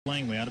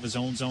Langley out of his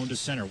own zone to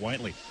center.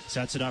 Whiteley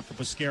sets it up for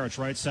Pascarich,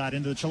 right side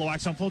into the Chilliwack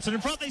zone, floats it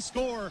in front. They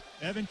score.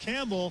 Evan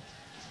Campbell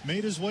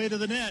made his way to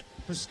the net.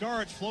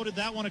 Pascarich floated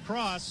that one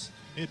across.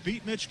 It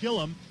beat Mitch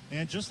Gillum,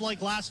 and just like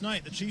last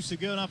night, the Chiefs have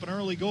given up an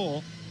early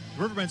goal.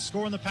 Rivermen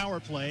scoring the power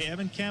play.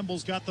 Evan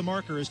Campbell's got the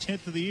marker, his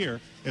 10th of the year.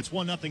 It's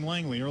 1-0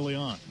 Langley early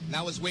on.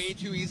 That was way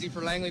too easy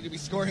for Langley to be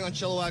scoring on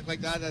Chilliwack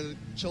like that. The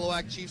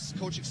Chilliwack Chiefs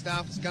coaching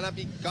staff has got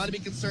to be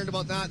concerned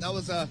about that. That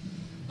was a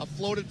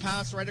floated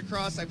pass right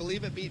across. I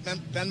believe it beat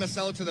Ben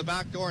Masello to the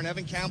back door, and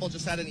Evan Campbell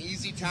just had an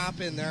easy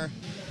tap in there.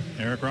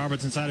 Eric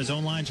Roberts inside his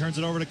own line turns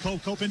it over to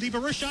Cope. Cope in deep, a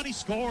wrist shot, he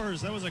scores.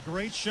 That was a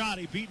great shot.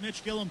 He beat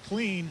Mitch Gillum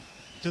clean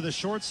to the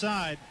short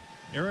side.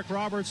 Eric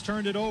Roberts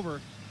turned it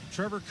over.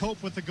 Trevor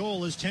Cope with the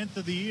goal, his 10th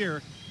of the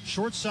year.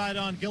 Short side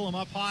on Gillum,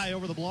 up high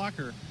over the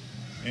blocker.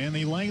 And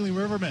the Langley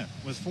Rivermen,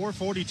 with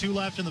 4:42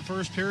 left in the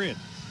first period,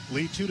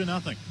 lead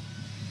 2-0.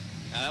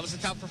 That was a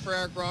tough for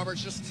Eric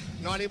Roberts, just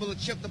not able to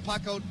chip the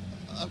puck out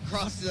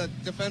across the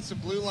defensive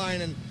blue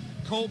line. And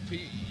Cope,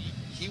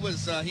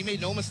 he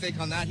made no mistake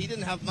on that. He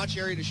didn't have much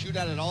area to shoot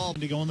at all.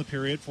 To go in the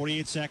period,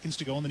 48 seconds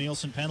to go in the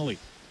Nielsen penalty.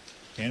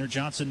 Tanner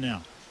Johnson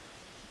now.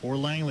 Or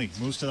Langley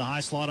moves to the high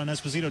slot on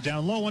Esposito,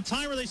 down low. One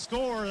timer, they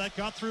score. That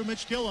got through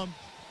Mitch Gillum.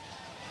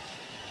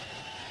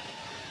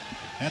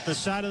 At the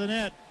side of the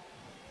net.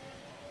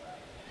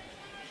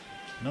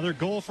 Another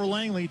goal for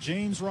Langley.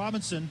 James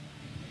Robinson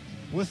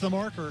with the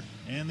marker.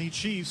 And the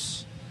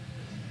Chiefs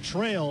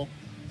trail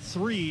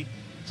 3-0.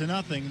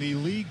 The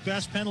league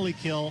best penalty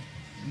kill,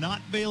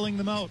 not bailing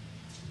them out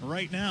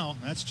right now.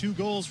 That's 2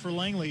 goals for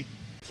Langley.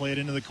 Play it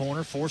into the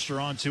corner. Forster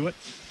onto it.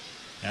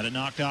 Had it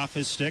knocked off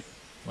his stick.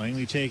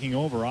 Langley taking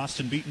over.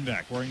 Austin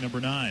Beatenbeck wearing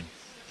number 9.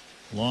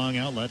 Long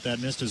outlet.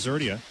 That missed to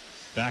Zerdia.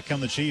 Back on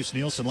the Chiefs.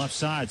 Nielsen left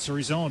side.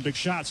 Surrey zone. Big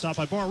shot. Stopped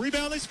by Barr.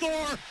 Rebound. They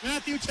score.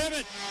 Matthew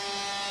Tibbett.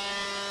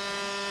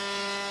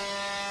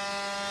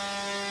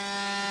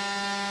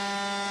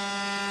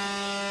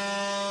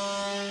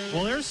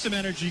 Well, there's some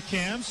energy,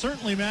 Cam.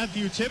 Certainly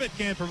Matthew Tibbett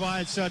can't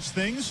provide such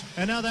things.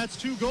 And now that's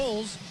 2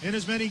 goals in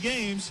as many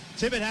games.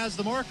 Tibbett has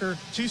the marker.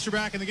 Chiefs are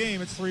back in the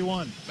game. It's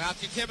 3-1.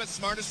 Matthew Tibbett,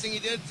 smartest thing he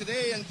did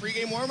today in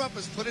pregame warm-up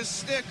is put his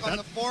stick on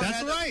the forehead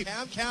of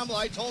Cam Campbell.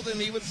 I told him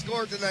he would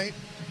score tonight.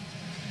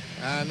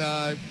 And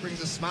it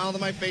brings a smile to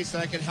my face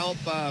that I can help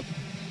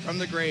from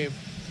the grave.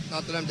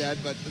 Not that I'm dead,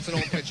 but it's an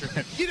old picture.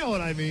 You know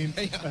what I mean.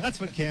 Yeah. That's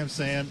what Cam's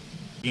saying.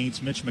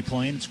 Against Mitch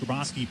McLean,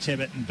 Skrabowski,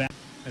 Tibbett, and back.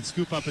 And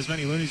scoop up as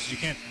many loonies as you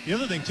can. The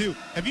other thing, too,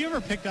 have you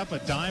ever picked up a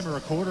dime or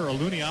a quarter or a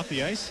loonie off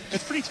the ice?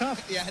 It's pretty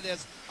tough. Yeah, it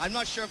is. I'm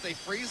not sure if they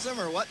freeze them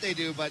or what they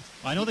do, but...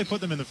 I know they put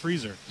them in the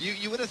freezer.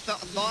 You would have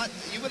thought,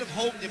 you would have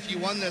hoped if you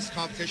won this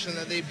competition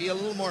that they'd be a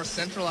little more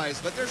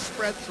centralized, but they're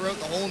spread throughout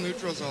the whole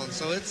neutral zone,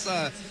 so it's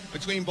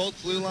between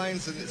both blue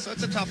lines, and so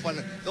it's a tough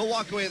one. They'll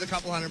walk away with a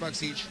couple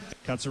 $100 each.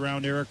 Cuts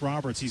around Eric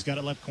Roberts. He's got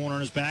it left corner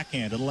on his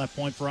backhand. To the left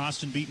point for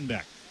Austin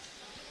Beatenbeck.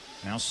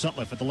 Now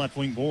Sutliff at the left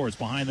wing boards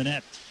behind the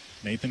net.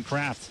 Nathan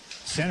Kraft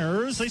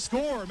centers. They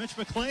score. Mitch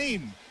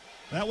McLean.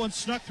 That one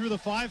snuck through the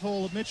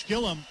 5-hole of Mitch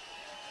Gillum.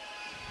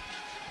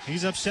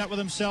 He's upset with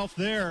himself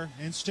there.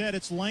 Instead,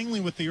 it's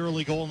Langley with the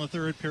early goal in the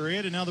third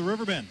period, and now the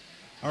Rivermen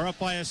are up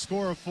by a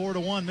score of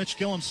 4-1. Mitch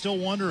Gillum still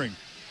wondering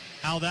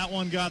how that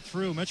one got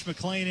through. Mitch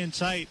McLean in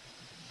tight.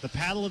 The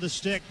paddle of the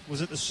stick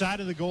was at the side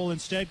of the goal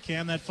instead,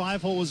 Cam. That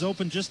 5-hole was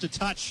open just a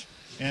touch,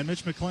 and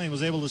Mitch McLean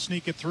was able to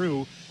sneak it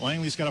through.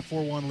 Langley's got a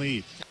 4-1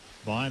 lead.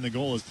 Behind the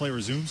goal as play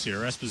resumes here.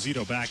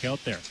 Esposito back out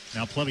there.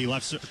 Now Plevy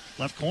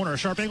left corner. A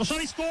sharp angle shot.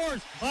 He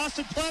scores.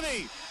 Austin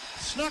Plevy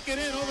snuck it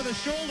in over the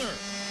shoulder.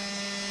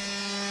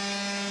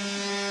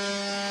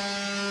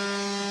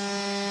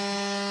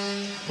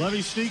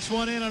 Plevy sneaks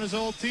one in on his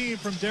old team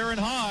from Darren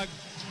Hogg.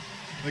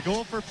 The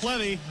goal for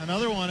Plevy.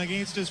 Another one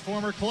against his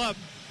former club.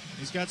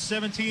 He's got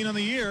 17 on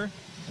the year.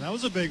 And that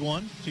was a big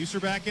one. Chiefs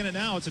are back in it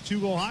now. It's a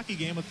 2-goal hockey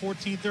game with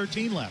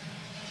 14-13 left.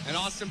 And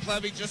Austin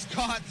Plevy just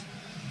caught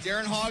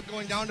Darren Hogg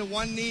going down to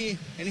one knee,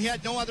 and he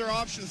had no other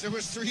options. There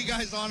was 3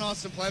 guys on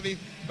Austin Plevy,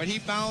 but he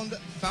found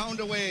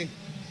a way.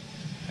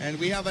 And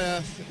we have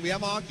a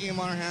hockey game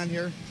on our hand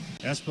here.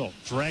 Espo,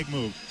 drag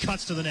move,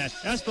 cuts to the net.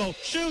 Espo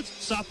shoots,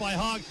 stopped by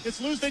Hogg. It's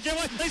loose. They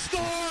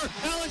score.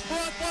 Alex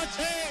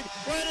Bronfontaine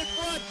right in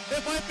front.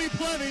 It might be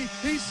Plevy.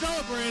 He's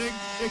celebrating.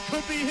 It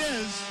could be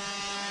his.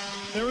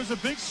 There was a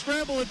big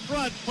scramble in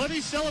front.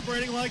 Plevy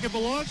celebrating like it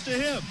belongs to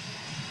him.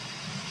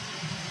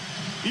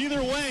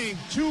 Either way,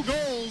 2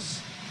 goals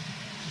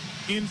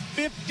in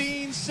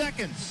 15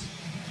 seconds.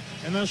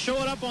 And they'll show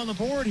it up on the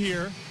board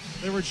here.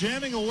 They were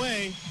jamming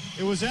away.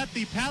 It was at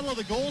the paddle of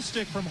the goal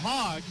stick from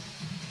Hogg.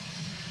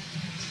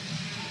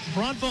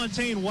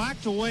 Bronfontaine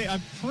whacked away.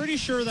 I'm pretty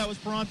sure that was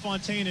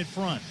Bronfontaine in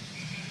front.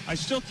 I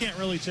still can't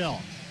really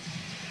tell.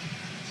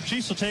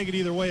 Chiefs will take it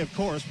either way, of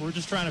course. We're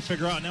just trying to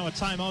figure out now a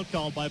timeout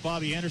called by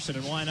Bobby Anderson,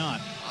 and why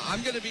not?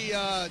 I'm going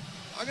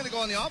to go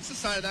on the opposite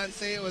side of that and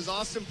say it was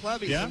Austin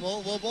Plevy. Yeah?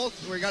 So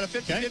we got a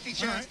 50-50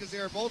 chance because they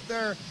are both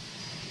there.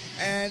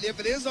 And if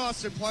it is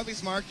Austin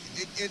Plevy's mark,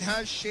 it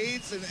has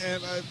shades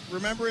and a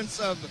remembrance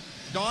of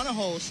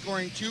Donahoe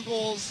scoring 2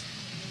 goals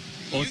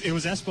Well, it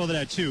was Espo that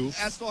had 2.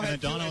 Espo and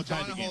had 2, Donahoe and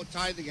tied the game. Donahoe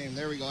tied the game.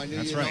 There we go. I knew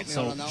That's you'd right. help me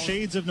So out on that one.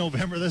 shades of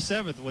November the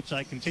 7th, which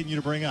I continue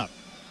to bring up.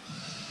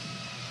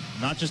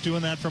 Not just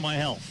doing that for my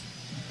health.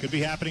 Could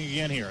be happening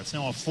again here. It's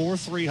now a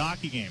 4-3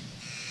 hockey game.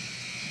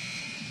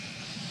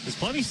 Because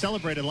Plenty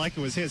celebrated like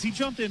it was his. He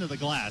jumped into the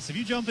glass. If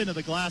you jump into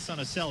the glass on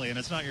a celly and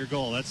it's not your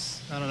goal,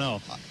 that's, I don't know.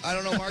 I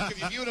don't know, Mark.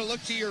 If you would have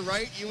looked to your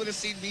right, you would have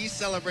seen me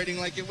celebrating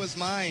like it was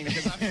mine.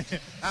 Because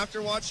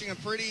after watching a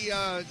pretty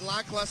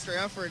lackluster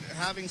effort,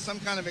 having some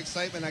kind of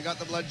excitement, I got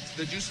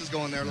the juices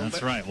going there a little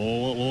bit. That's right.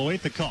 We'll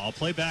wait the call.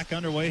 Play back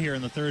underway here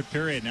in the third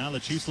period. Now the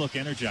Chiefs look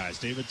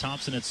energized. David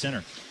Thompson at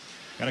center.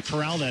 Got to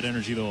corral that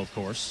energy, though, of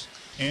course.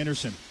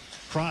 Anderson,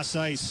 cross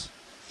ice.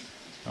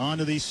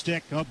 Onto the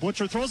stick.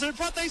 Butcher throws it in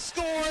front. They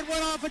scored.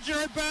 Went off of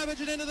Jared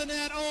Babbage and into the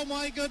net. Oh,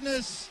 my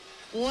goodness.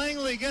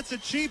 Langley gets a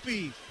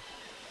cheapie.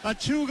 A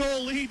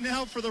 2-goal lead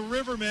now for the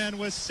Rivermen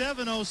with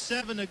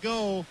 7:07 to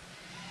go.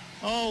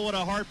 Oh, what a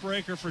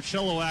heartbreaker for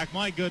Chilliwack.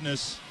 My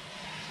goodness.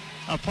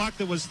 A puck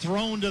that was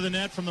thrown to the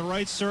net from the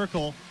right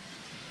circle.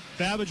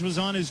 Babbage was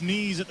on his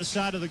knees at the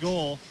side of the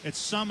goal. It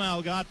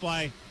somehow got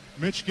by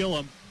Mitch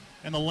Gillum.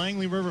 And the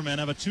Langley Rivermen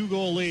have a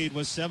 2-goal lead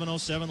with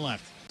 7:07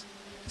 left.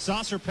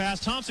 Saucer pass.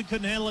 Thompson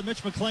couldn't handle it.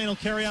 Mitch McLean will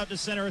carry out to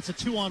center. It's a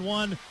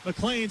 2-on-1.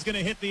 McLean's going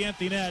to hit the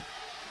empty net.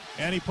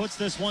 And he puts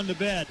this one to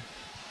bed.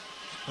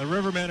 The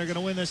Rivermen are going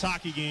to win this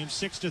hockey game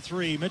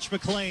 6-3. Mitch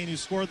McLean, who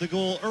scored the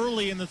goal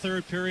early in the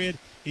third period,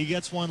 he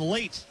gets one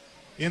late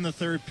in the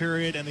third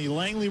period. And the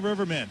Langley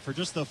Rivermen, for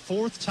just the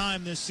 4th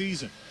time this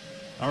season,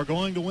 are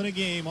going to win a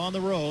game on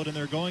the road, and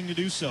they're going to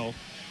do so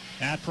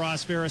at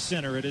Prospera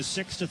Center. It is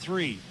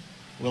 6-3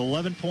 with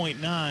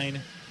 11.9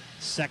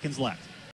 seconds left.